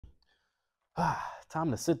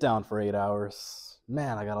Time to sit down for 8 hours.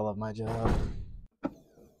 Man, I gotta love my job.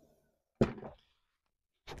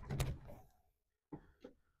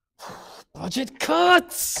 Budget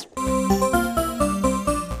cuts!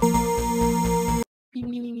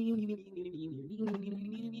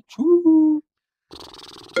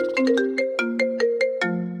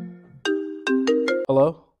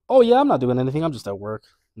 Hello? Oh yeah, I'm not doing anything. I'm just at work.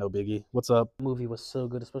 No biggie. What's up? The movie was so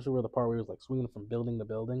good, especially where the part where he was like swinging from building to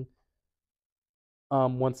building.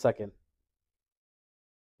 1 second.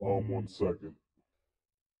 1 second.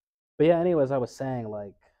 But yeah, anyways, I was saying,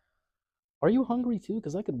 like, are you hungry too?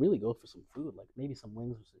 Because I could really go for some food, like maybe some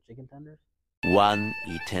wings or some chicken tenders. One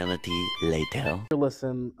eternity later.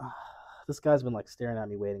 Listen, this guy's been like staring at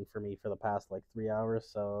me waiting for me for the past like 3 hours,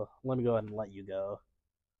 so let me go ahead and let you go.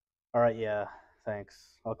 All right, yeah,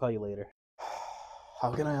 thanks. I'll call you later.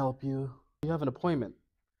 How can I help you? You have an appointment.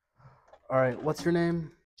 All right, what's your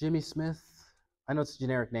name? Jimmy Smith? I know it's a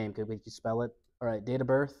generic name. Could you spell it? All right, date of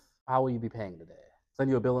birth? How will you be paying today? Send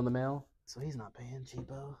you a bill in the mail? So he's not paying,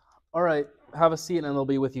 cheapo. All right, have a seat and they'll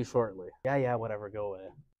be with you shortly. Yeah, whatever, go away.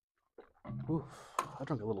 Oof, I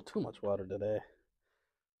drank a little too much water today. I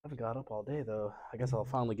haven't got up all day, though. I guess I'll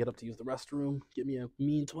finally get up to use the restroom. Give me a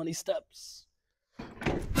mean 20 steps.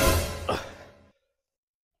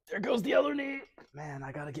 There goes the other knee. Man,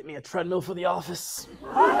 I gotta get me a treadmill for the office.